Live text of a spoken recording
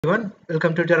Everyone,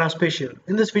 welcome to TerraSpatial.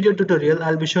 In this video tutorial,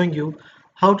 I'll be showing you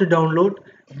how to download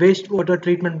wastewater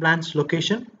treatment plant's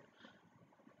location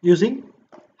using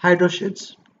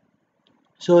HydroSHEDS.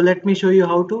 So let me show you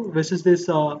how to visit this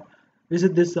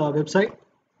website.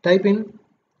 Type in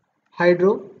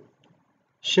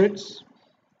HydroSHEDS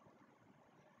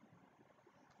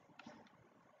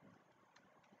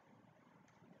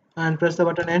and press the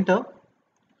button enter.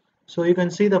 So you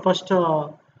can see the first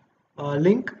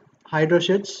link,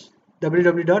 HydroSHEDS,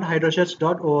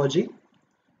 www.hydrosheds.org.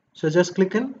 So just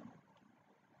click in.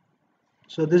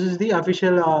 So this is the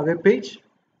official web page.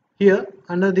 Here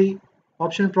under the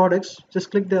option products, just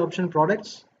click the option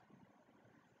products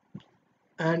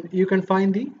and you can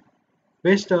find the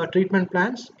waste treatment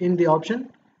plants in the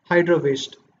option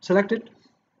HydroWASTE. Select it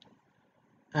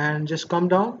and just come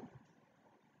down.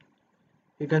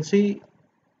 You can see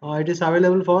it is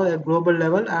available for a global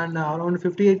level and around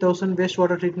 58,000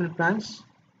 wastewater treatment plants,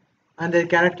 and their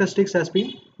characteristics has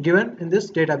been given in this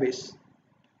database.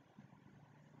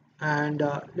 And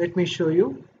let me show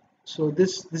you. So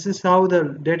this is how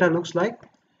the data looks like.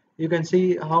 You can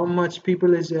see how much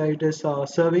people it is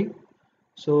serving.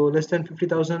 So less than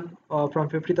 50,000, from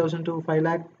 50,000 to 5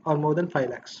 lakh, or more than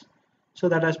 5 lakhs. So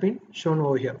that has been shown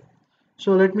over here.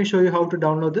 So let me show you how to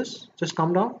download this. Just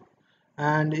come down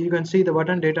and you can see the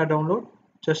button data download.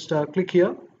 Just click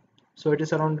here. So it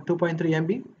is around 2.3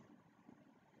 MB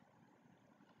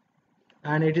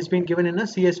and it is being given in a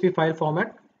CSV file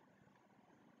format.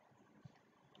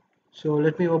 So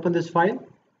let me open this file.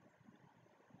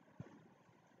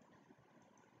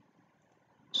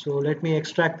 So let me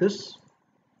extract this.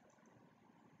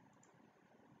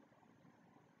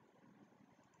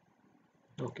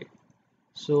 Okay,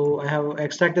 so I have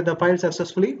extracted the file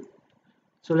successfully.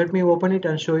 So let me open it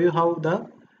and show you how the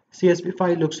CSV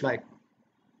file looks like.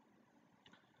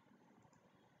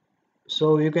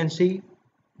 So you can see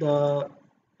the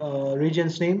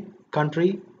region's name,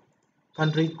 country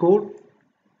code.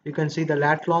 You can see the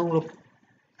lat long look,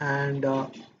 and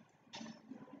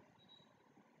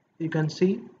you can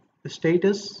see the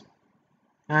status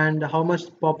and how much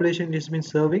population is been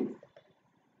serving.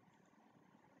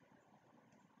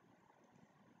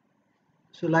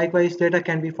 So likewise data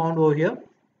can be found over here.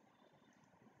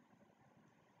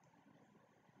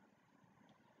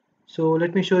 So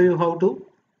let me show you how to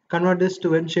convert this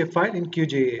to a shapefile in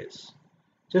QGIS.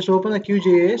 Just open the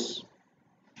QGIS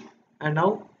and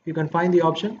now you can find the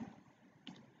option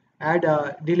add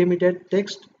a delimited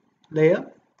text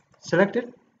layer. Select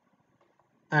it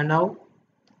and now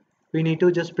we need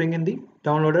to just bring in the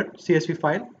downloaded CSV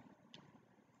file.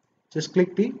 Just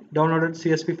click the downloaded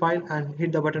CSV file and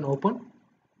hit the button open.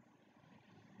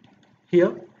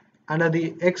 Here under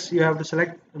the X you have to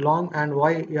select long and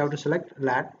Y you have to select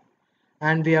lat,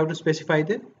 and we have to specify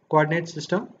the coordinate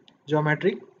system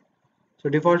geometry. So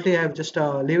defaultly I have just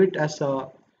leave it as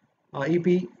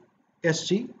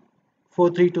EPSG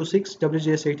 4326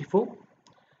 WGS84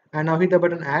 and now hit the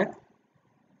button add.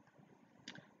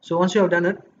 So once you have done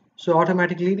it, so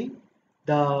automatically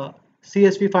the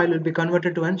CSV file will be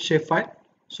converted to a shapefile.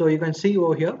 So you can see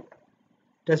over here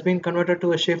it has been converted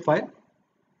to a shapefile.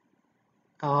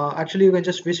 Actually you can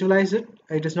just visualize it.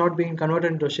 It is not being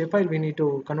converted into a shapefile. We need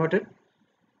to convert it,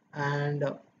 and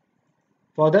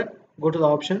for that go to the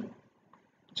option,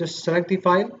 just select the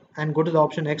file and go to the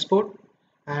option export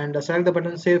and select the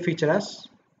button save feature as,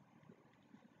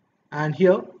 and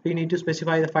here we need to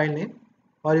specify the file name,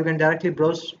 or you can directly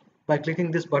browse by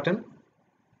clicking this button.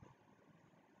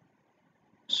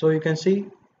 So you can see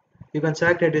you can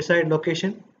select a desired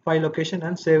location, file location,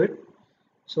 and save it.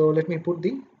 So let me put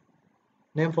the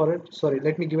name for it. Sorry,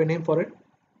 let me give a name for it.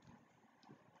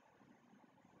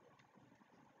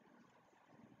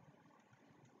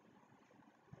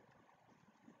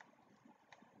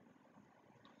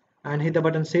 And hit the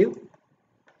button save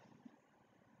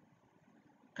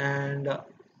and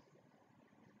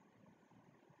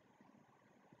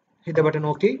hit the button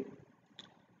OK.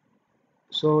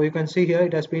 So you can see here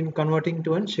it has been converting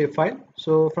to a shapefile.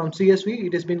 So from CSV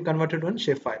it has been converted to a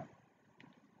shapefile.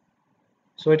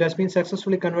 So it has been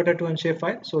successfully converted to a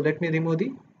shapefile. So let me remove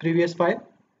the previous file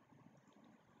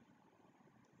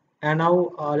and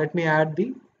now let me add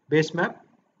the base map.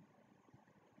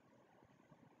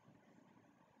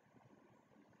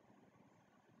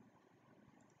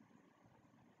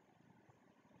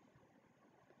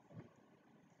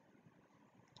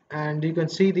 And you can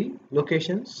see the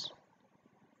locations.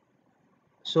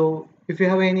 So if you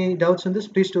have any doubts on this,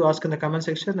 please do ask in the comment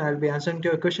section. I'll be answering to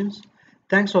your questions.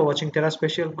 Thanks for watching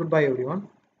TerraSpatial. Goodbye everyone.